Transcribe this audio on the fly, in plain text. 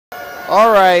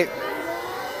All right,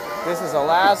 this is the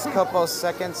last couple of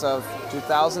seconds of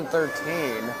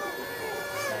 2013.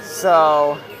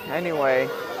 So, anyway,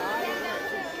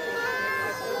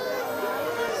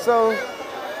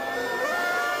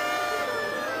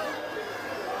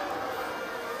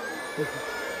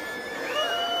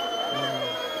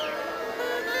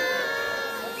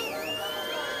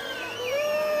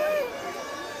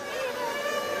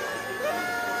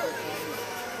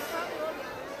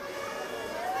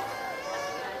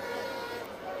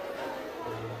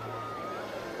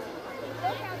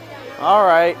 all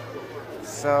right,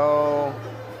 so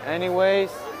anyways,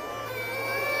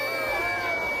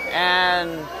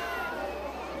 and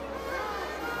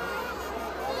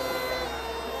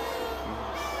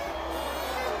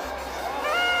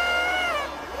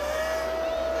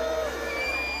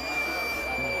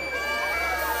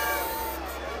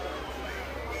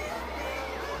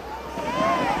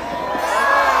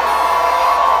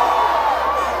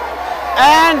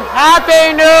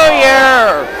Happy New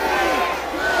Year!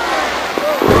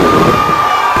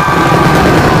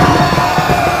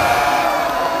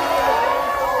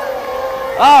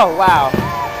 Oh, wow.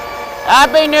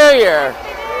 Happy New Year.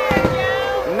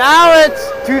 Now it's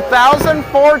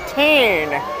 2014.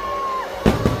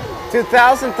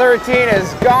 2013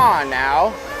 is gone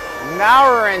now.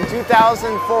 Now we're in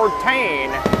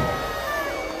 2014.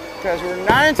 Because we're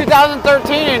not in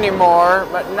 2013 anymore,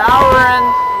 but now we're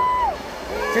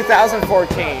in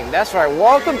 2014. That's right.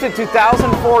 Welcome to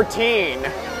 2014.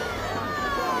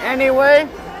 Anyway,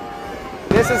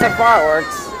 this is the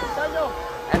fireworks.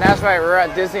 And that's right, we're at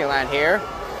Disneyland here.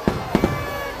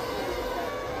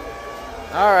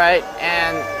 All right,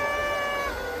 and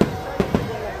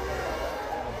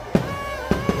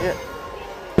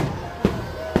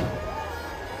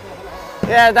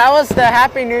yeah, that was the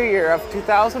Happy New Year of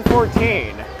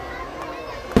 2014.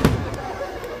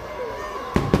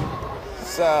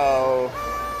 So,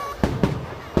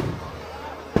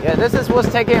 yeah, this is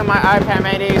what's taking on my iPad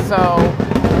mini, so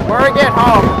when I get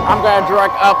home, I'm gonna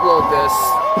direct upload this.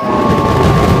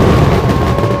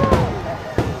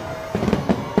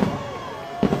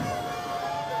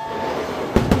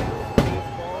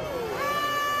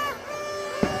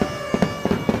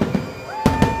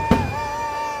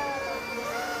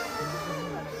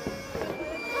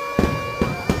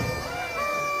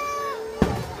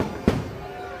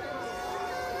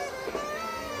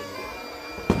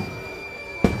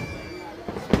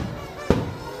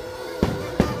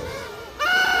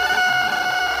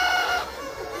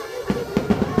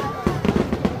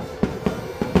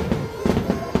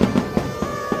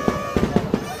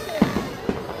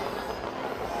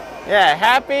 Yeah,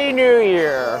 Happy New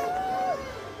Year.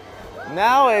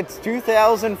 Now it's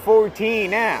 2014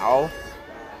 now.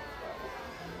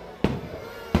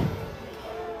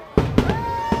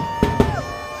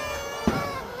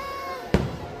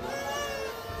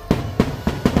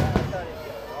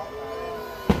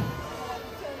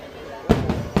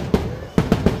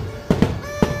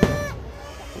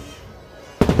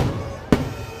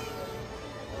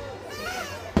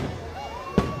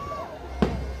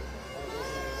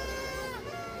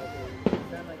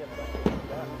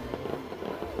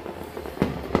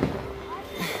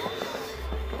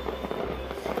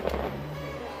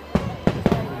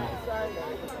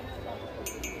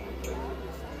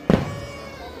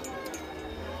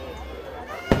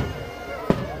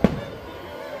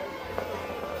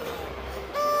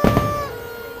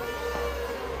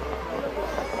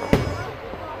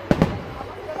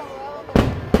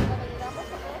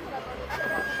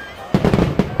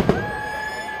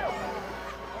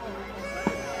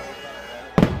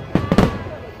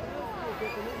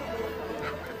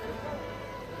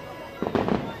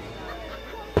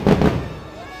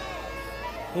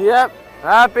 Yep,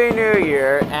 Happy New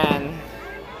Year, and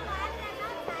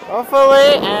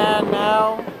hopefully, and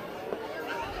now,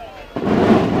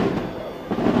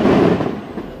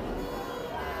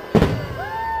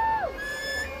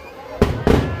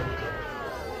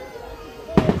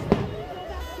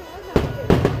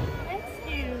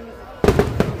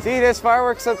 see this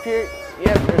fireworks up here?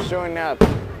 Yep, they're showing up.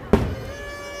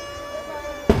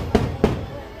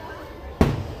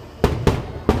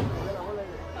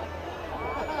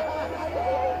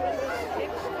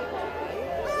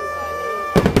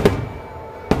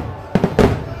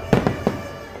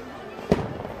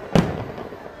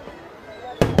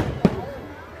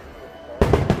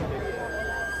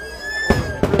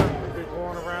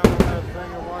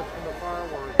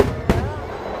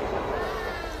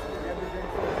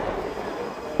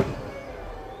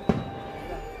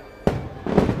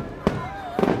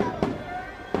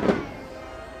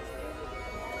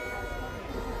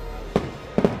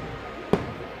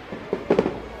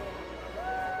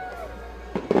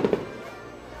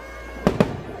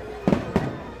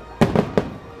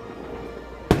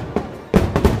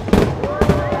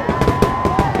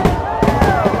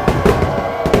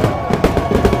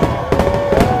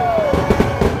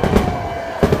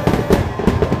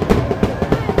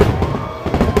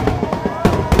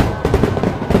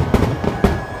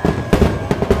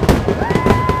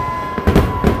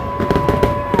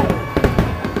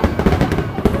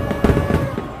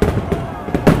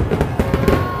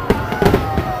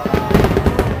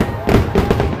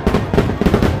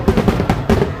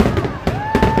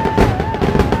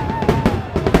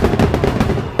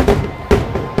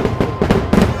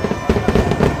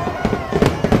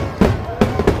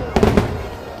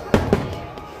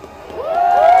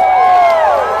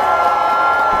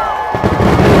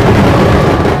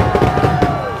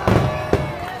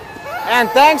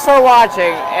 thanks for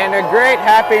watching, and a great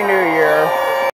Happy New Year.